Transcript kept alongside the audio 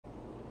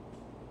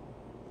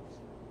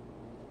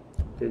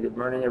Okay, good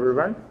morning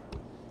everyone.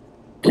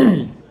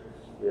 We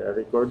are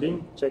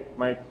recording. Check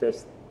mic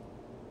test.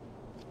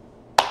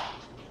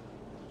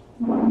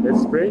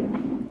 Let's pray.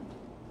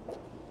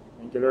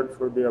 Thank you, Lord,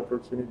 for the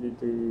opportunity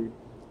to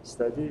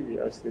study. We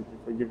ask that you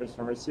forgive us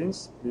from our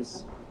sins.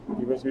 Please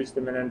give us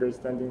wisdom and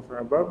understanding from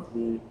above.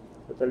 We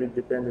totally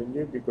depend on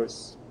you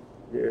because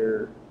we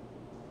are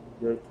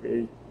your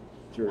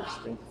creatures.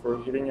 Thank you for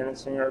hearing and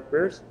answering our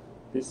prayers.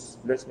 Please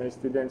bless my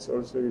students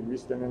also with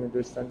wisdom and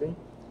understanding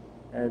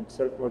and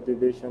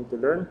self-motivation to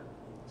learn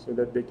so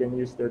that they can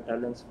use their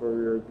talents for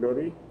your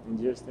glory. In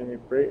Jesus' name we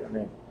pray.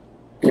 Amen.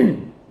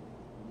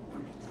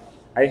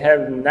 I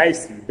have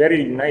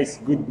very nice,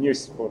 good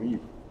news for you.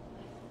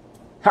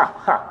 Ha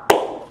ha!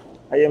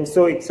 I am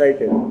so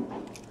excited.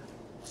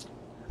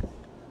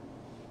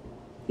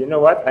 You know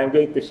what? I'm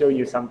going to show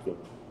you something.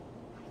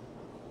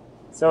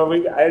 So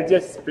I'll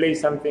just play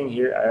something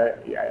here,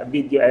 a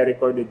video I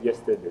recorded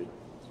yesterday.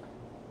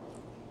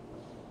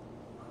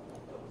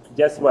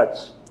 Just watch.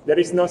 There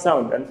is no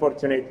sound,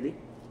 unfortunately.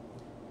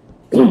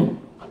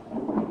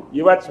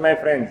 You watch, my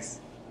friends.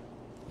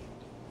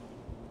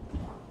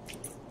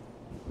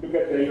 Look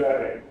at the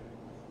URL.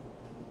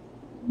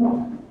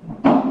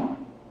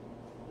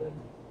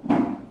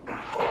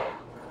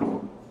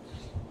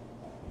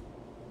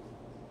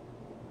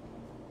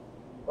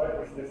 What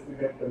is the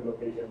student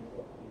location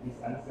for? It is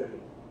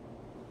answering.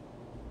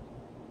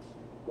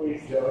 Who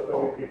is the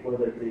authority for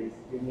the grades?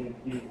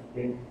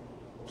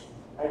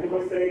 I'm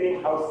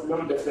demonstrating how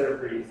slow the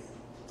server is.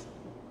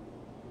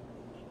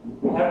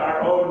 We have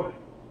our own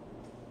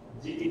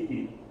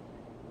GPT.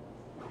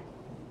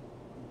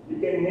 You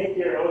can make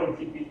your own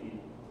GPT.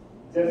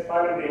 Just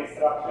follow the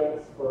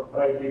instructions for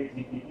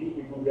privategpt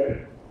in Google.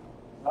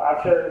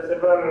 After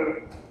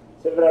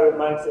several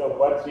months of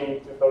watching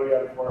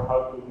tutorial for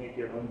how to make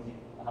your own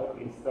GPT, how to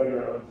install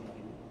your own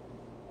GPT,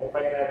 I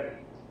find that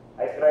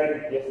I tried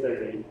it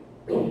yesterday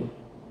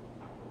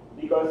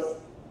because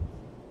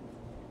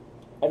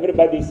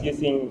everybody is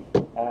using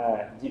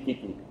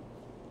GPT.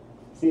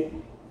 See,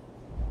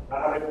 the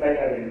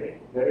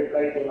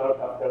reply came out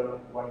after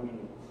 1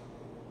 minute.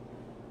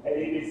 And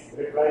it is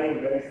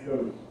replying very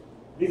slowly.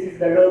 This is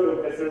the load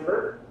of the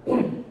server.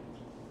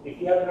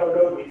 If you have no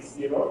load, it's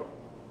 0.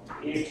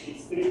 If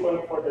it's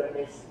 3.4, that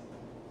means,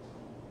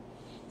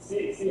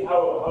 see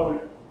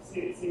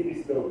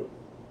this load.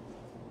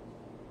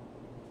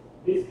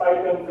 This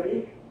Python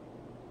 3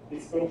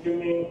 is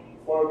consuming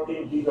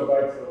 14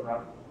 gigabytes of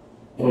RAM.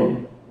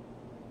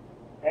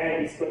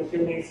 And it's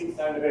consuming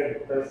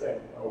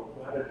 600% or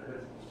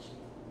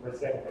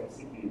 200% of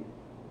CPU.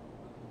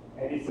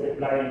 And it's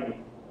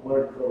replying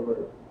word for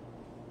word.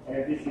 And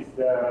this is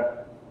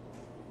the,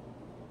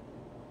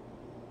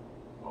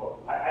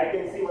 I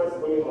can see what's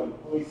going on,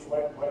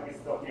 what is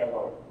talking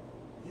about.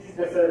 This is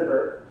the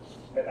server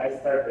that I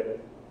started.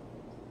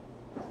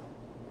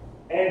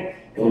 And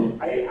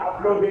I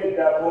uploaded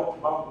the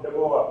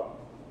MOA,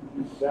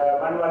 the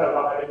Manual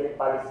of Academic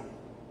Policy.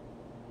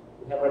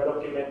 We have a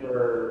document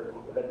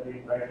that we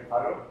try to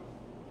follow.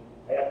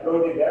 I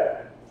uploaded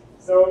that.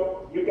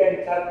 So you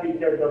can chat with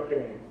your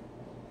document.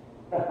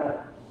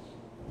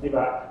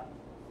 Diba?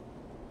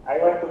 I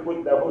want to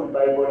put the whole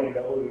Bible and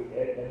the whole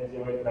energy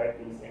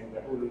writings and the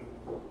whole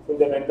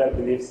fundamental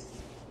beliefs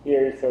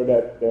here so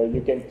that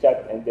you can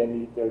chat and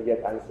then it will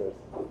get answers.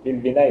 It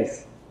will be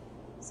nice.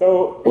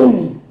 So,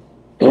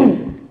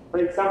 for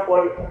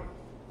example,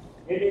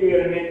 maybe we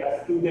will make a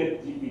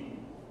student GPT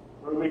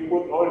where we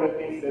put all the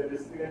things that the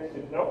student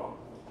should know.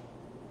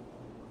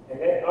 And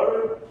then,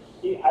 or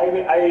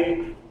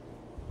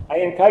I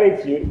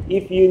encourage you,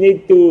 if you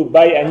need to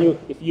buy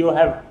if you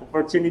have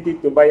opportunity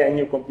to buy a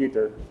new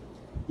computer,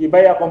 you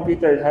buy a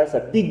computer that has a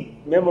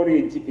big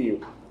memory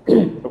GPU.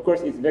 Of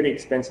course, it's very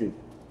expensive.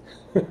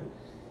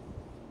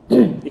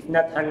 If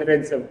not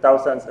hundreds of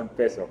thousands of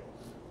pesos.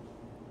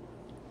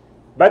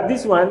 But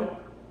this one,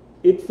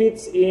 it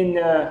fits in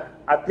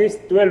at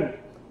least 12.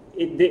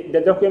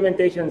 The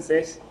documentation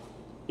says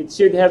it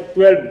should have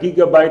 12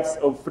 gigabytes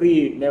of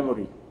free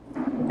memory.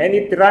 And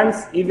it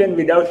runs even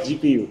without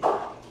GPU.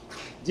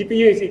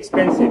 GPU is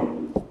expensive,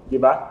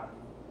 diba?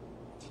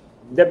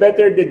 The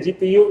better the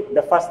GPU,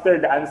 the faster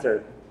the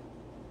answer.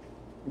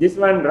 This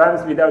one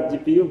runs without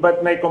GPU,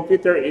 but my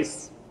computer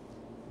is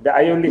the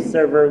Iolis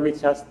server,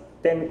 which has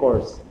 10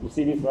 cores. You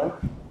see this one?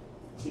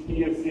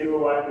 CPU 0,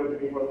 1, 2,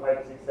 3, 4,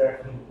 5, 6,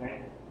 7, 8,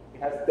 9.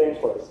 It has 10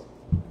 cores.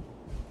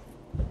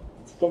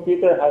 This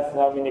computer has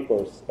how many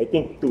cores? I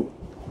think 2.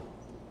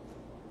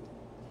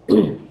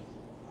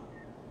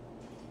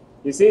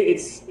 You see,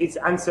 it's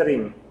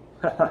answering.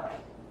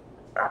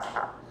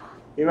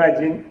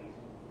 Imagine.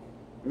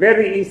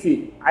 Very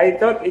easy. I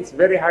thought it's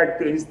very hard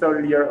to install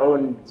your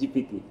own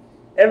GPT.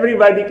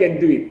 Everybody can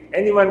do it.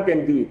 Anyone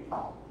can do it.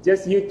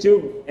 Just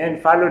YouTube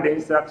and follow the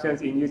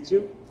instructions in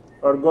YouTube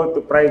or go to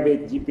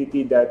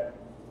privategpt.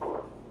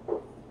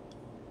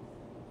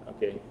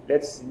 Okay,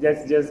 let's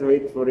just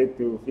wait for it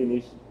to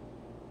finish.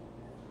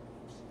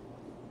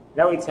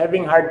 Now it's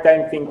having hard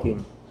time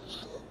thinking.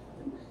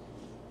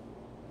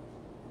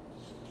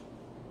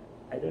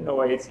 I don't know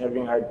why it's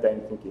having hard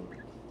time thinking.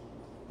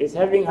 It's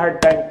having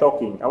hard time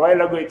talking. A while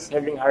ago, it's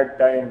having hard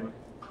time.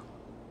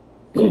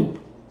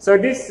 So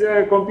this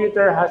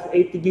computer has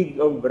 80 gig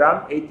of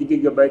RAM, 80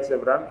 gigabytes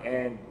of RAM,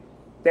 and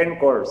 10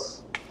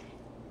 cores.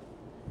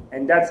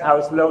 And that's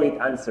how slow it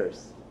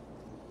answers.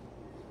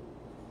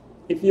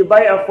 If you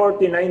buy a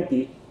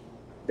 4090,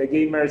 the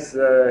gamer's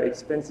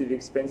expensive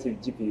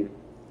GPU,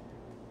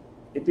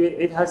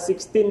 it has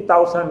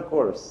 16,000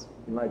 cores,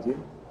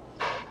 imagine.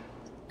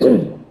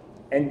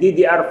 And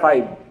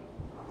DDR5.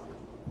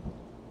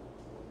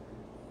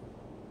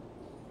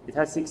 It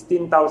has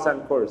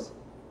 16,000 cores.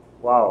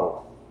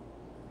 Wow.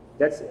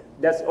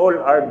 That's all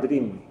our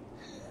dream.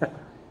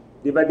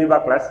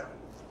 Diba class?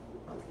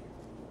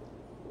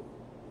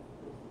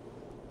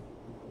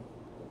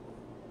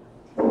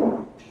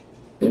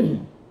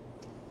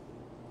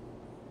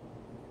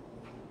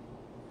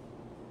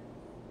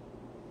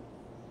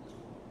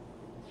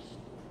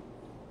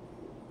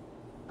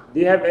 Do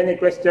you have any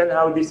question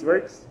how this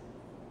works?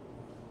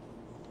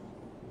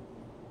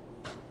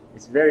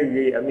 It's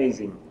very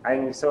amazing.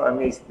 I'm so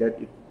amazed that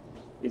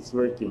it's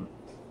working.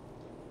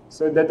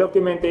 So the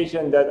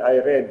documentation that I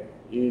read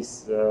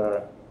is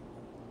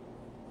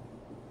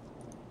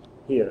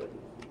here.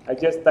 I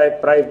just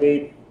type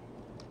privategpt.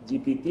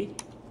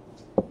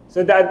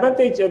 So the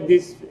advantage of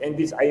this, and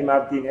this I.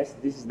 Martinez,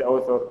 this is the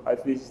author,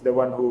 this is the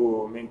one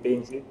who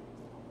maintains it.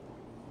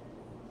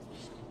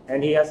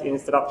 And he has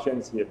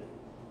instructions here.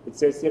 It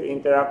says here,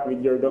 interact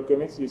with your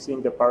documents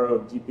using the power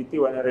of GPT,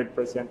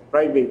 100%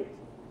 private.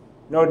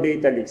 No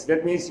data leaks.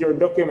 That means your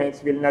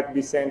documents will not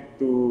be sent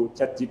to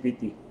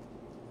ChatGPT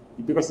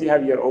because you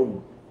have your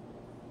own.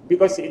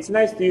 Because it's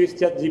nice to use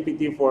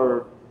ChatGPT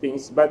for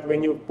things, but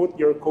when you put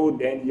your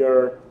code and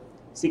your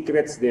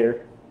secrets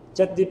there,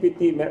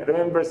 ChatGPT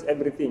remembers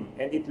everything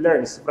and it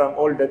learns from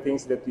all the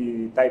things that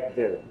we type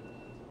there.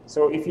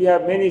 So if you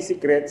have many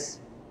secrets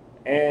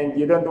and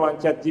you don't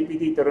want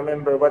ChatGPT to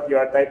remember what you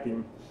are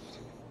typing,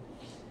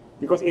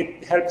 because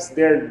it helps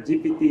their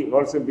GPT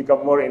also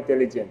become more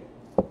intelligent.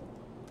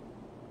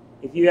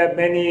 If you have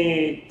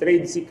many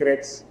trade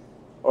secrets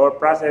or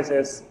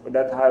processes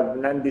that have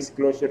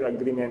non-disclosure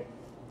agreement,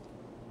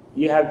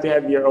 you have to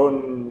have your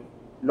own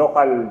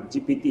local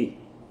GPT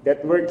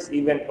that works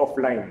even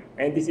offline.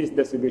 And this is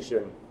the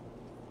solution.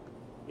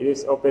 It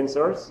is open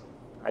source.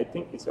 I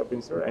think it's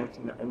open source.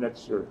 I'm not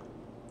sure.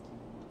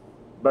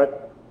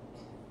 But,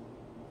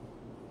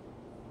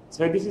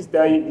 so this is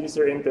the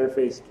user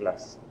interface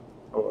class.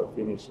 Oh, I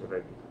finished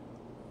already.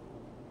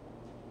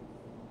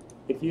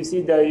 If you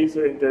see the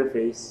user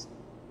interface,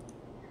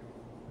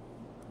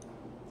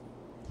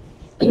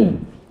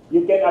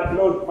 you can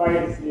upload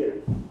files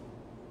here.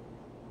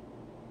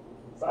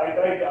 So I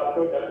tried to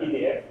upload a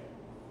PDF,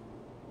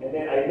 and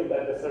then I look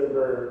at the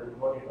server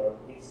monitor.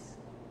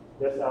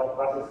 There's a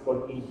process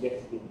called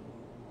ingesting,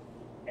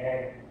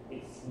 and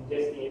it's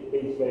ingesting it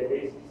page by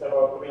page. It's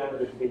about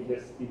 300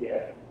 pages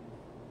PDF.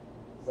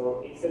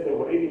 So instead of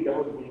reading the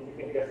whole thing, you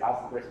can just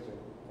ask questions,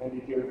 and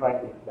it will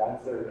find the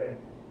answer and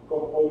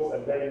compose a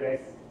very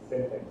nice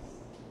sentence.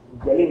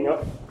 Galing,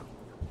 no?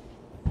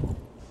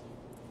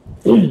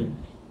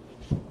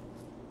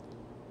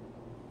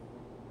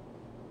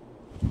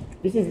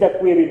 This is the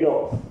query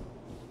docs.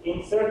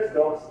 In search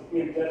docs,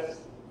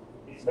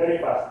 it's very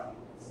fast.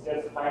 It's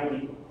just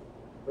finding,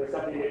 for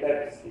example, if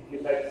you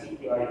type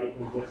CQI, it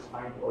will just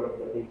find all of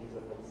the pages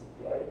of the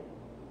CQI.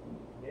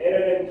 The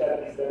LLM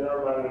chat is the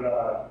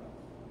normal,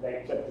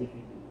 like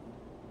ChatGPT.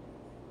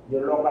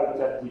 Your local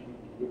ChatGPT,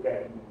 you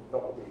can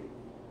talk to it.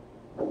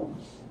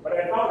 But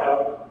I found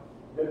out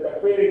that the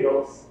query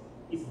docs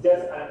is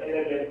just an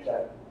LLM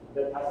chat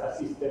that has a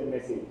system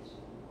message.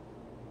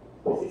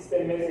 The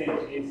system message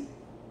is,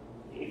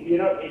 if you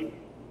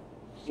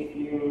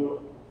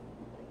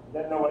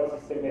don't know what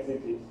system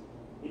message is,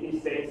 it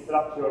is the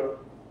instruction,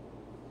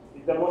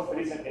 it's the most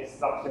recent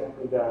instruction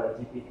to the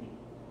GPT.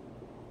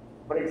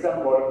 For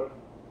example,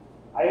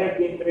 I have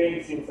been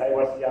trained since I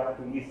was young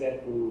to listen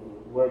to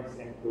words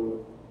and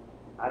to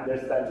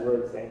understand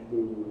words and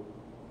to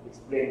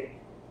explain.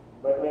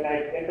 But when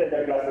I enter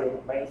the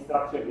classroom, my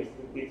instruction is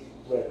to teach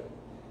well.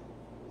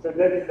 So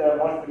that is the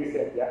most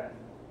recent, yeah.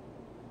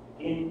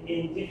 In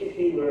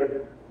GPT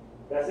world,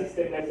 the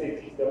system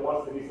message is the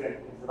most recent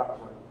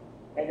instruction.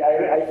 And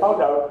I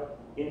found out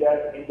in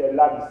the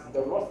labs,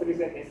 the most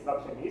recent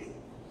instruction is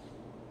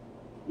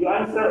you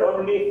answer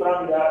only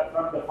from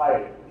the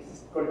file. This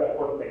is called the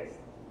context.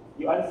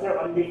 You answer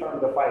only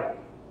from the file.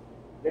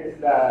 That is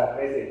the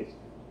message.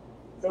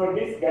 So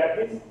this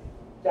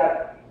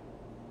chat,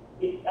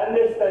 it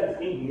understands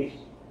English,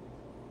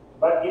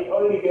 but it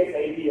only gets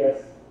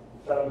ideas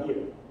from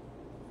here.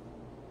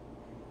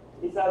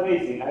 It's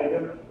amazing.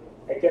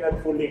 I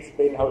cannot fully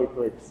explain how it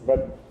works,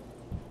 but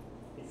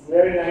it's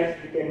very nice.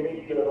 You can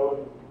make your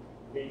own.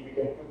 You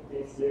can put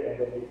things here, and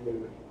then it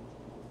will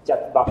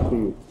chat back to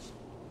you.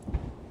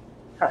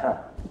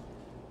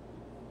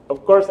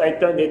 Of course, I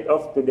turned it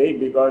off today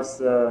because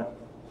there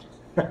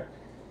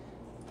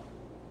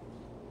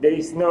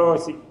is no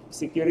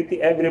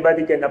security.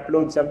 Everybody can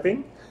upload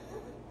something.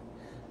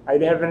 I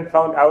haven't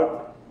found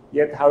out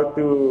yet how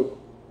to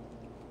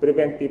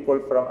prevent people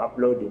from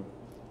uploading.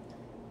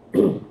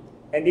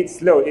 And it's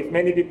slow. If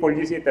many people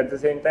use it at the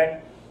same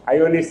time,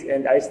 iOList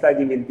and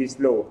iStudy will be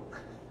slow.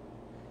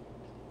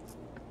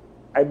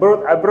 I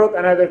brought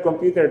another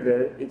computer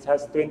there. It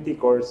has 20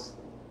 cores,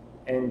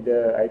 and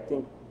I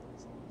think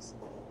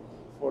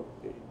 40.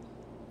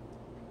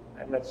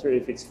 I'm not sure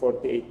if it's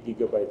 48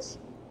 gigabytes.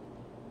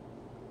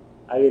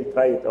 I will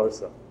try it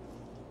also.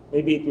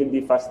 Maybe it will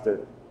be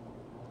faster.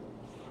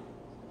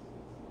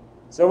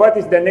 So what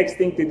is the next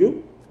thing to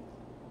do?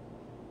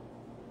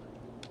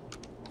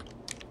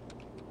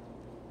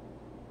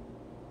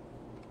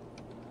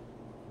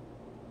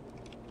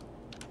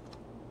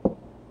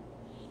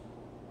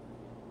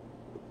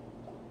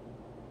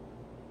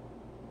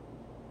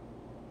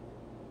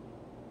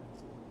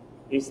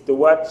 Is to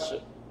watch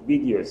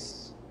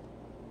videos.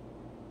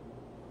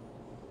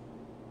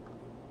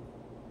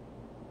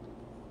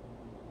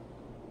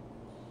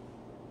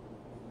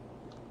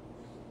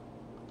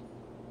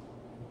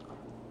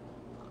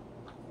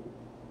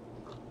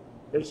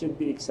 There should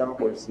be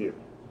examples here.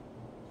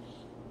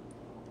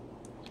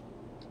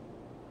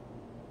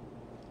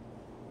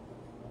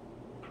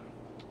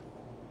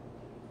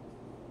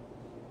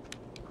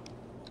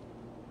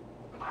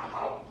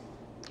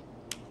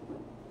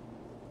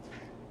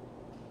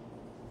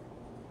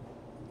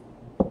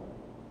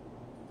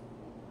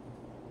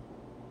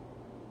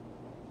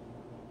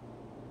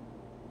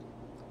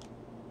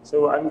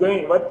 So I'm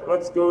going.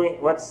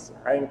 What's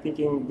I'm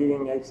thinking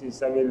doing next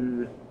is I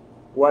will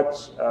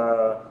watch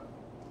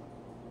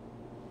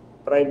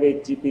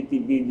private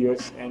GPT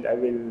videos, and I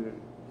will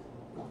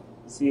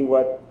see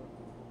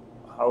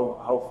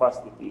how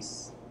fast it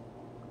is,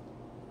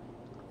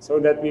 so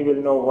that we will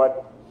know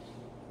what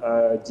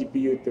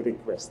GPU to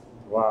request.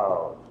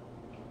 Wow,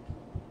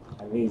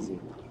 amazing!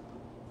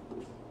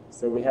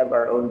 So we have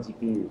our own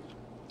GPU.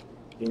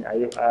 We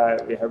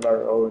have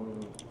our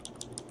own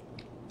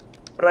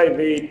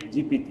private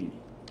GPT.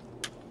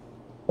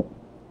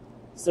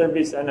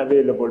 Service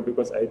unavailable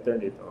because I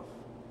turned it off.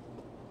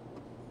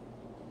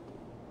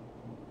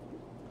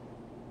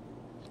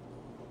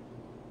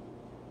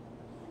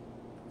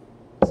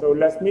 So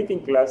last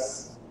meeting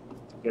class,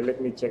 okay, let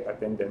me check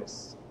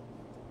attendance.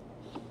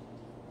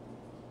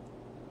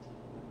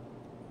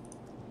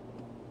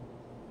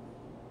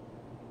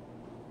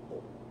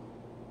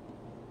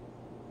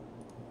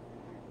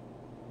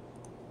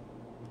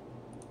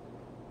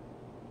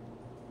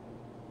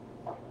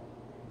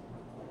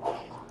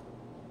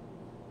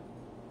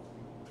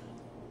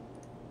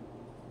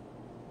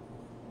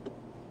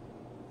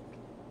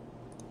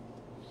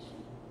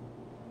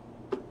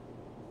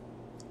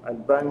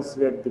 Advanced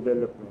web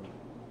development.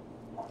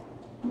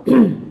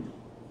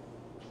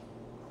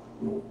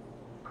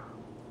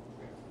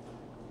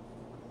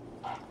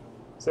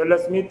 So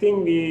last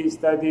meeting we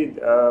studied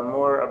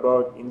more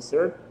about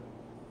insert.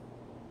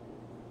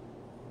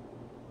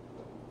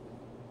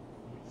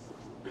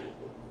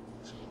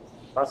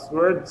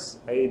 Passwords,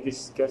 I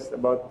discussed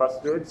about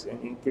passwords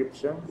and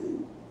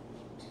encryption.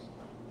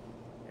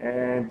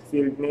 And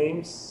field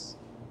names.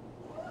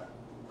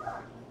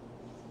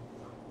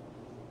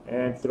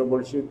 And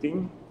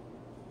troubleshooting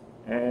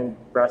and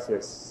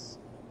process.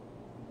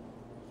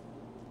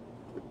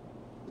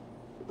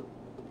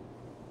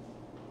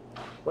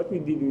 What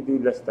did we do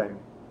last time?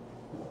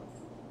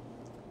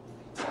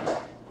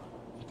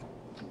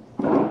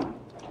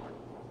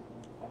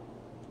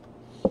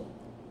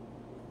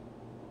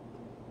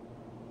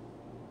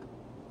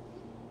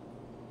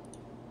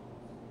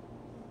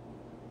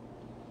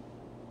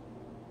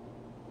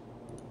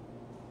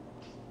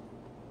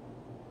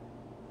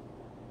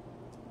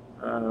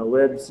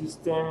 Web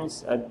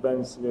systems,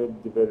 advanced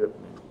web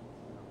development.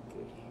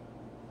 Okay.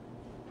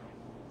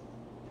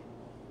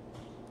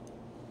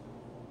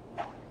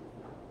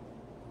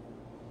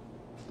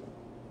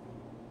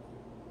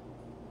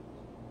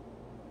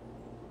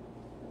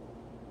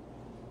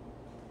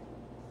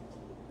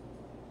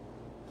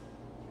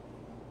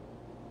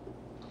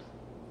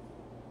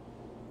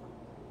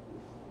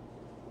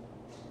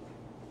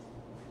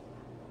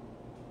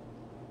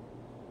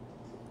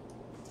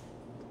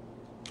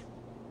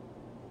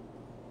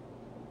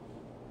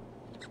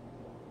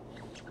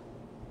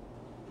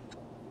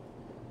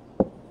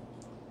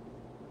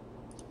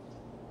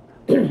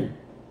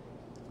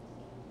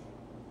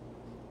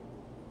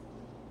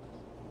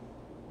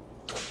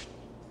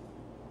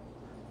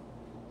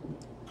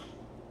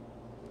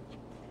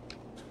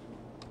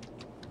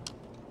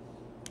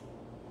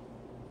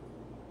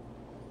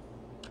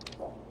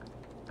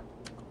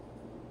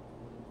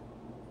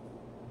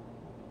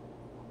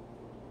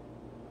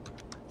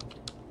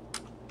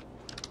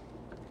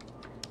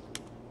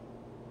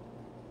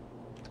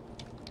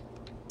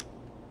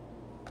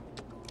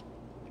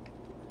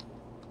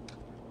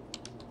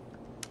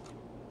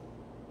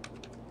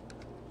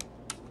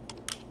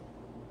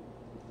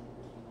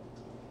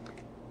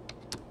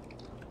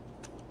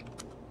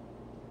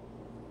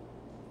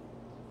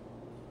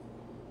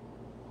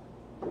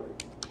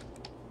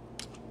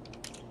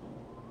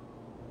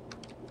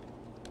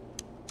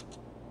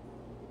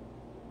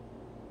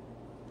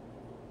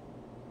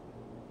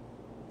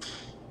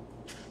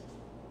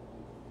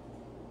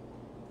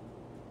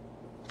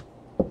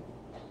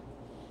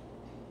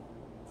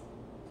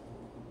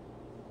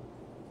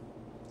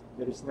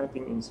 There is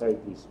nothing inside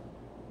this one.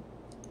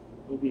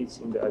 Maybe it's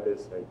in the other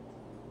side.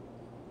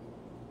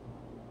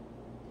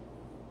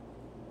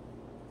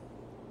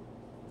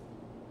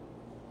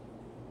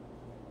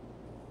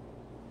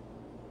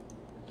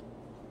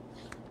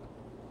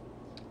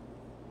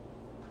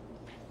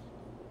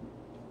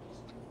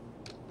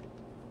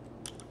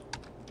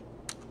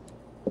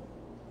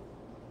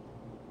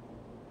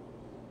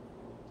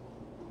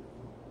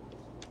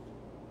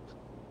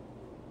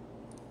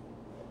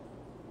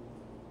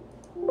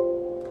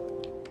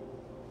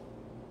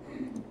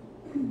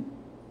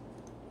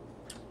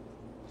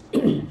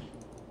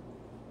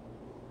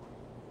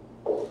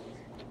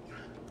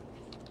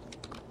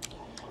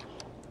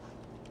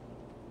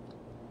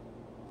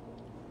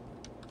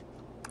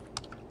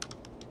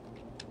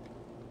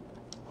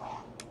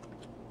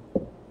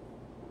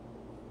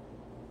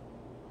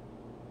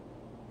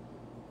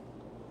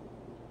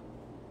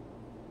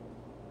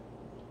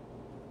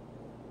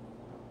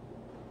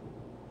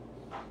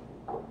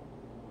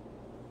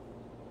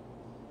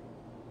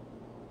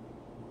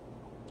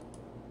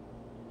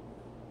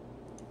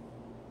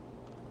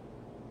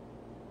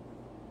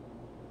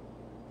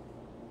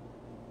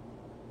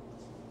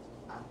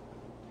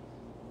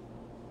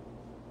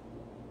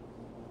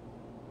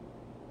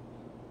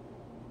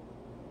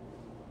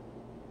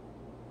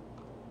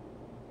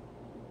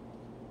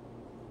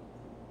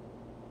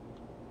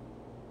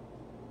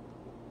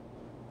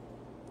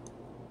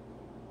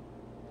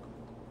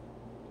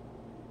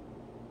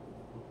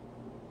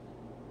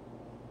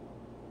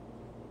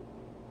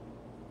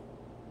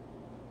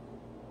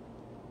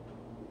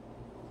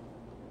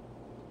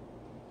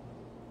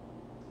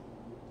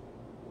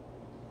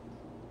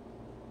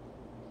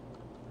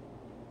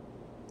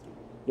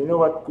 You know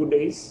what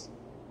CUDA is?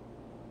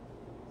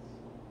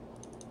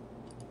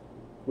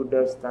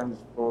 CUDA stands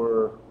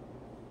for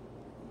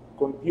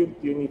Compute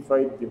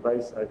Unified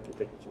Device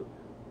Architecture.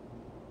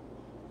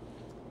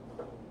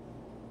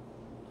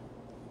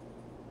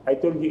 I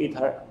told you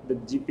the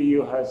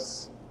GPU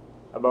has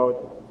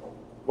about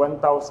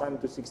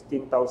 1,000 to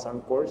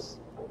 16,000 cores.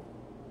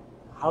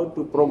 How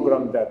to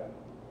program that?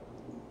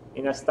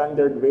 In a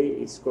standard way,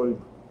 it's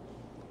called,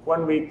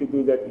 one way to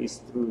do that is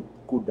through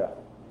CUDA.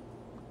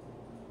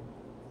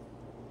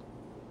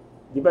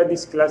 Diba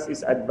this class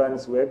is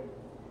advanced web?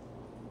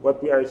 What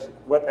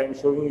I'm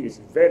showing you is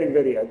very,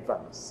 very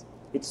advanced.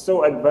 It's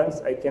so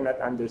advanced I cannot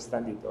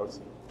understand it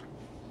also.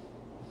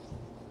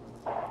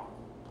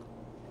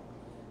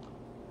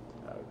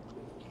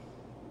 Okay.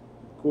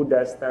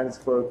 CUDA stands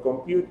for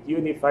Compute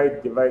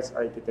Unified Device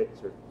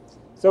Architecture.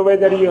 So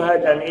whether you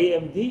had an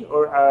AMD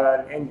or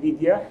an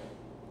NVIDIA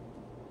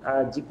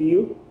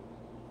GPU,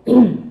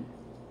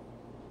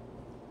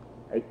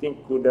 I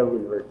think CUDA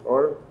will work,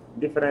 or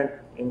different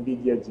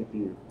NVIDIA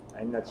GPU.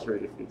 I'm not sure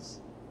if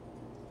it's,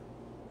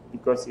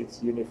 because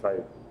it's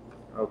unified.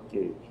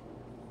 Okay.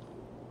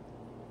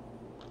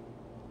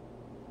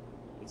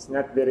 It's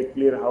not very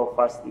clear how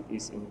fast it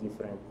is in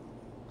different.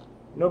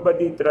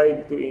 Nobody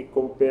tried to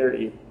compare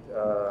it.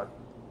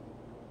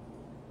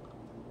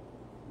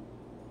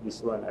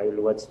 This one, I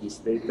will watch this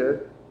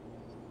later.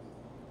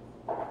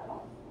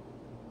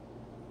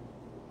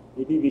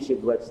 Maybe we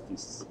should watch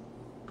this.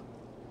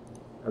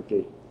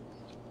 Okay.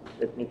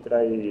 Let me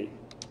try.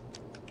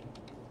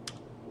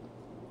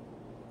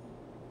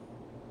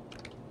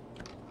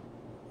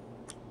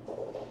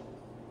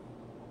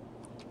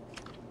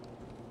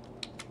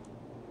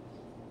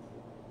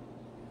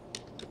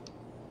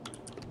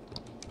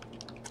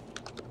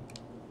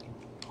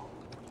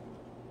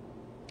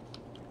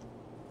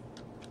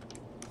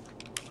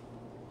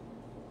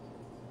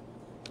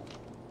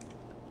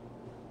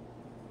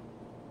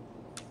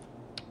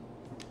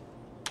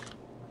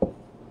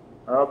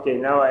 Okay,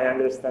 now I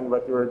understand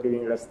what we were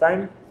doing last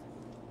time.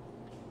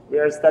 We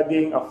are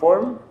studying a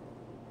form.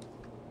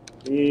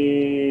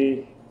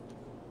 We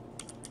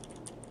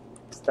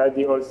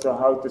study also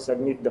how to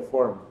submit the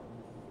form.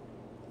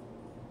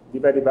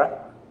 Diba,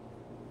 diba?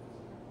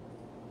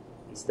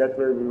 Is that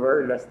where we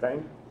were last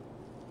time?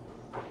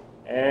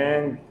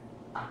 And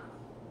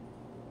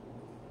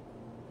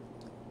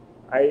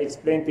I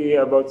explained to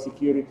you about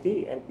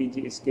security and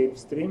PG escape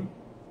stream.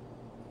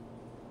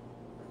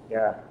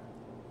 Yeah.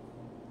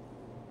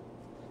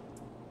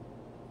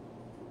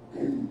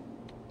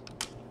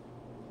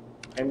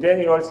 And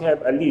then you also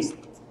have a list.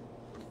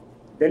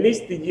 The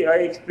list,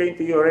 I explained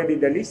to you already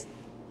the list?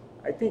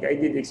 I think I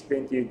did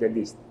explain to you the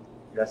list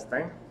last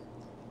time.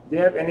 Do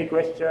you have any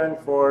question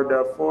for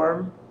the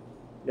form,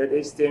 that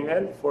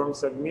HTML, form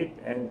submit,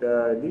 and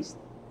the list?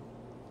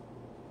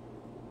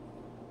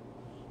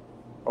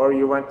 Or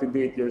you want to do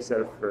it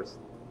yourself first?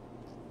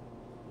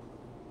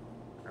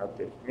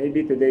 Okay,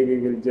 maybe today we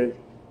will just,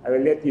 I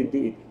will let you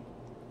do it.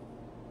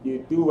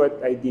 You do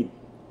what I did.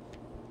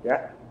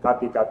 Yeah,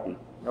 copy,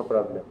 no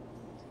problem.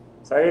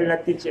 So I will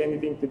not teach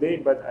anything today,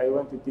 but I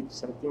want to teach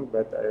something,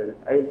 but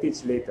I will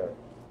teach later.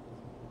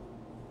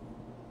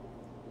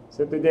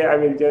 So today I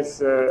will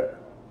just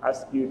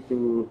ask you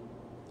to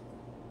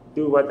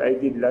do what I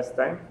did last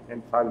time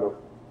and follow.